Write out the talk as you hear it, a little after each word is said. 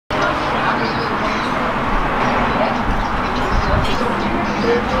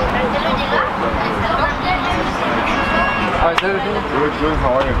everything? Good, good.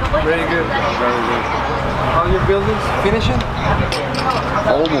 How are you? Very good. Very good. How your buildings? Finishing?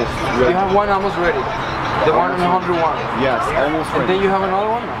 Almost You ready. have one almost ready. The one on 101. Yes, almost And then ready. you have another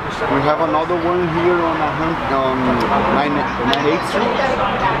one? We have another one here on 98th Street.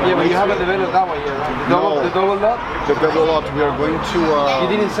 Yeah, but you haven't developed that one yet, right? No. The double lot? The double lot. We are going to. You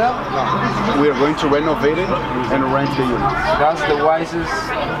didn't sell? We are going to renovate it and rent the units. That's the wisest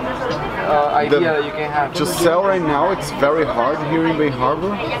idea that you can have. To sell right now, it's very hard here in Bay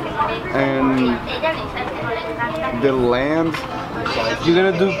Harbor, and the land. You're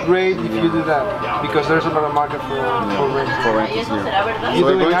gonna do great if you do that, because there's a lot of market for rent. For rent is here. So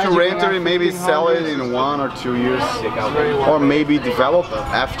we're going to rent it and maybe sell it in 1 or 2 years, or maybe develop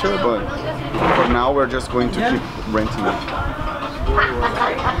after. But for now, we're just going to keep renting it.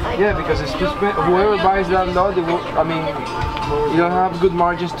 Yeah, because it's too expensive. Whoever buys that lot, they will, I mean, you don't have good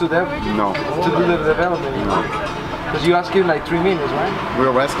margins to them. No. To do the development. Because you asking like 3 million, right? We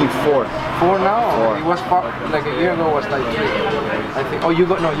were asking 4. 4 now? 4. It was like a year ago was like 3. I think. Oh, you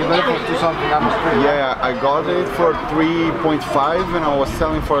got it for 2 something. That was great. Yeah, I got it for 3.5 and I was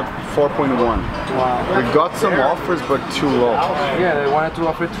selling for 4.1. Wow. We got some offers, but too low. Yeah, they wanted to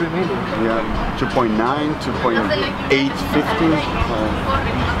offer 3 million. Yeah, 2.9, 2.850.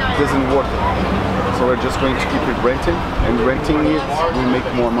 Doesn't work. So we're just going to keep it renting, and renting it will make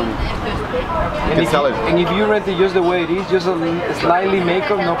more money. You can sell it. And if you rent it just the way it is, just a slightly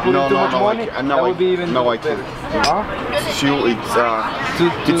makeup, not putting too much money, that would be even better. Huh?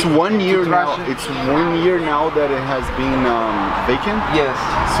 It's 1 year now. It's 1 year now that it has been vacant. Yes.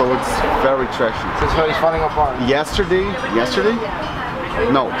 So it's very trashy. So it's falling apart.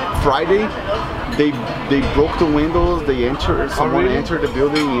 Friday, they broke the windows. They entered. Someone entered the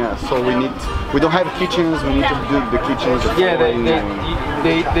building. Yeah. So we don't have kitchens. We need to do the kitchens. Yeah, they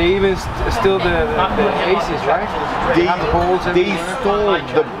even steal the aces, right? They stole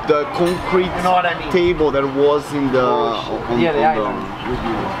the concrete table that was in the island.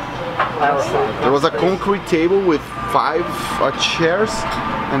 There was a concrete table with 5 chairs,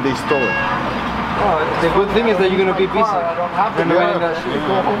 and they stole it. Oh, the good thing is that you're gonna be busy renovating that shit. It's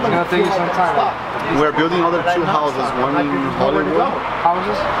gonna take you some time. We're building other 2 houses, one in Hollywood.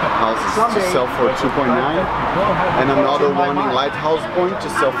 Houses To sell for 2.9, and another one in Lighthouse Point to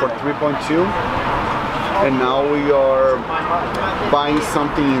sell for 3.2. And now we are buying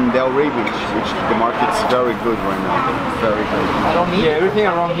something in Delray Beach, which the market's very good right now. Very good. Yeah, everything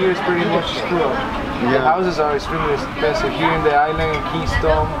around here is pretty much screwed. Yeah. The houses are extremely expensive here in the island, in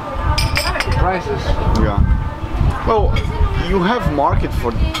Keystone. Prices. Yeah. Well, you have market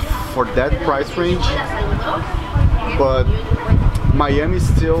for that price range, but Miami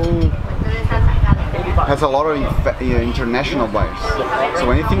still has a lot of international buyers.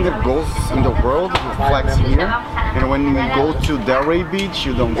 So anything that goes in the world reflects here, and when you go to Delray Beach,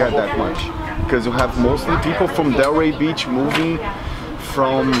 you don't get that much, because you have mostly people from Delray Beach moving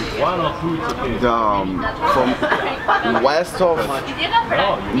from west of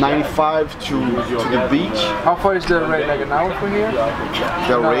 95 to the beach. How far is the rate? Like an hour from here?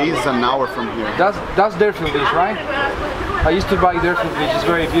 The rate is an hour from here. That's Deerfield Beach, right? I used to buy Deerfield Beach. It's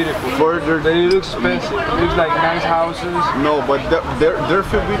very beautiful. Further, but it looks expensive. It looks like nice houses. No, but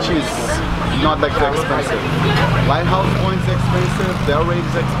Deerfield Beach is not that expensive. Lighthouse Point is expensive. Delray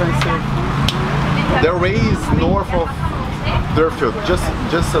is expensive. Delray is north of Deerfield, just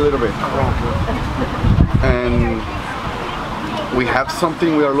a little bit. And we have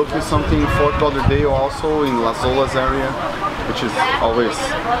something. We are looking something in Fort Lauderdale also, in Las Olas area, which is always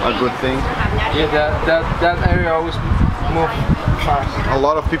a good thing. Yeah, that area always moves fast. A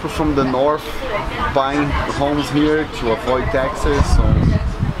lot of people from the north buying homes here to avoid taxes. So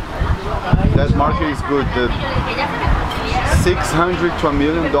that market is good. The $600 to $1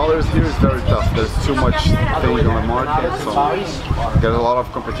 million here is very tough. There's too much things on the market, so there's a lot of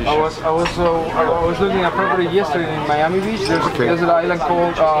competition. I was looking at property yesterday in Miami Beach. There's an island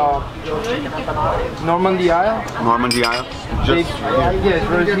called Normandy Isle. Normandy Isle. Yeah, it's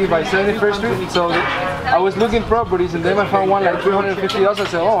right here by 71st Street. So I was looking properties, and then I found one like $350. I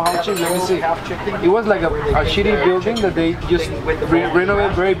said, oh, how cheap? Let me see. It was like a shitty building that they just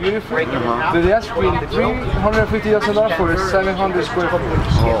renovated very beautifully. But they asked me $350,000 for a 700 square feet.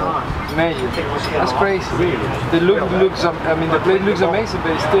 Oh. Imagine. That's crazy. The place looks amazing,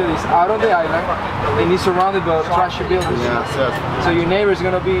 but still it's out of the island and it's surrounded by trashy buildings. Yes. So your neighbor is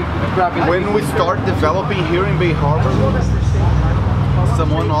gonna be crappy. When we start developing here in Bay Harbor,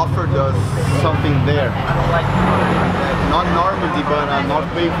 someone offered us something there. not Normandy, but North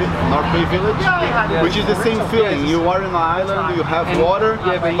Bay Village, which is the same feeling. You are in an island, you have water,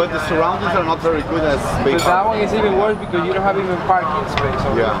 but the surroundings are not very good as Bay. But that one is even worse because you don't have even parking space.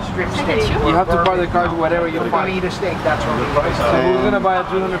 Yeah. You have to park the cars wherever you find. So we're gonna buy a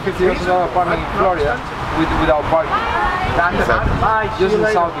 $250,000 apartment in Florida without parking. Exactly. Just in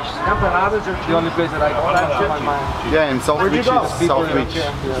South Beach. The only place that I go to my mind. Yeah, and South Beach is South Beach.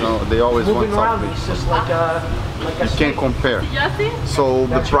 So they always want South Beach. You can't compare. So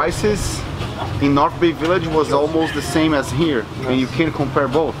the prices in North Bay Village was almost the same as here, and you can't compare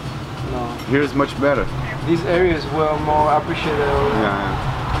both. No. Here is much better. These areas were more appreciated. Yeah.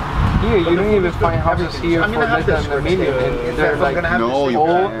 Here, you don't even find houses here for less than $1 million. And they're like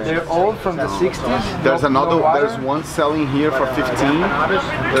they're old from the 60s. There's one selling here for 15.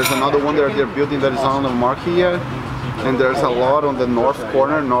 There's another one that they're building that is on the market yet. And there's a lot on the northwest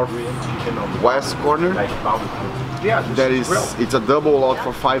corner. It's a double lot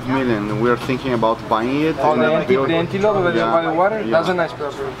for $5 million. We're thinking about buying it. Oh, the antelope by the water. That's a nice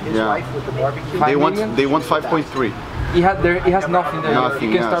property. Yeah. They want 5.3. It has nothing there.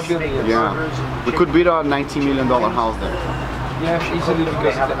 Nothing, you can start building it. Yeah. We could build a $90 million house there. Yeah, easily,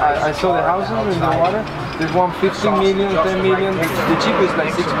 because I saw the houses in the water. There's one 15 million, 10 million. The cheapest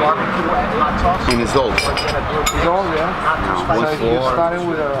like 6 million. And it's old. It's old, yeah. So if you're starting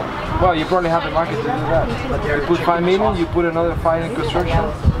with a, well, you probably have the market to do that. You put 5 million, you put another 5 in construction,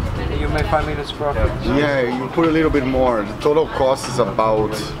 and you make 5 million profit. Yeah, you put a little bit more. The total cost is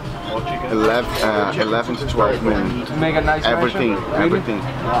about 11 to 12 million. To make a nice everything, mansion? everything.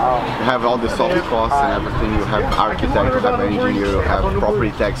 Wow. You have all the soft costs and everything. You have architect, you have engineer, you have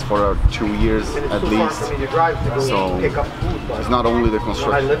property tax for 2 years at least. So it's not only the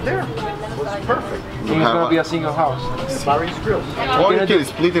construction. It's gonna be a single house. Or you can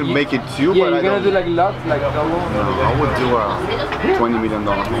split and make it two. Yeah, but you're gonna do like lot, like double. No, I would do a $20 million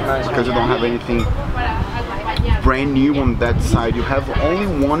home because you don't have anything brand new on that side. You have only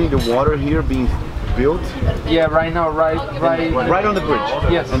one in the water here being built. Yeah, right now, right on the bridge.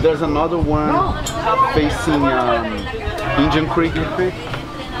 Yes. And there's another one facing Indian Creek.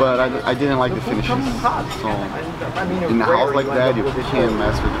 But I didn't like the finishes. So in a house like that, you can't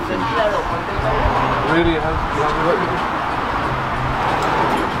mess with the finish. Really?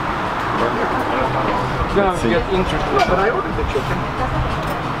 It's gonna get interesting. But I ordered the chicken.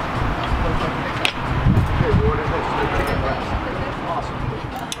 Okay, we ordered this, the chicken breast.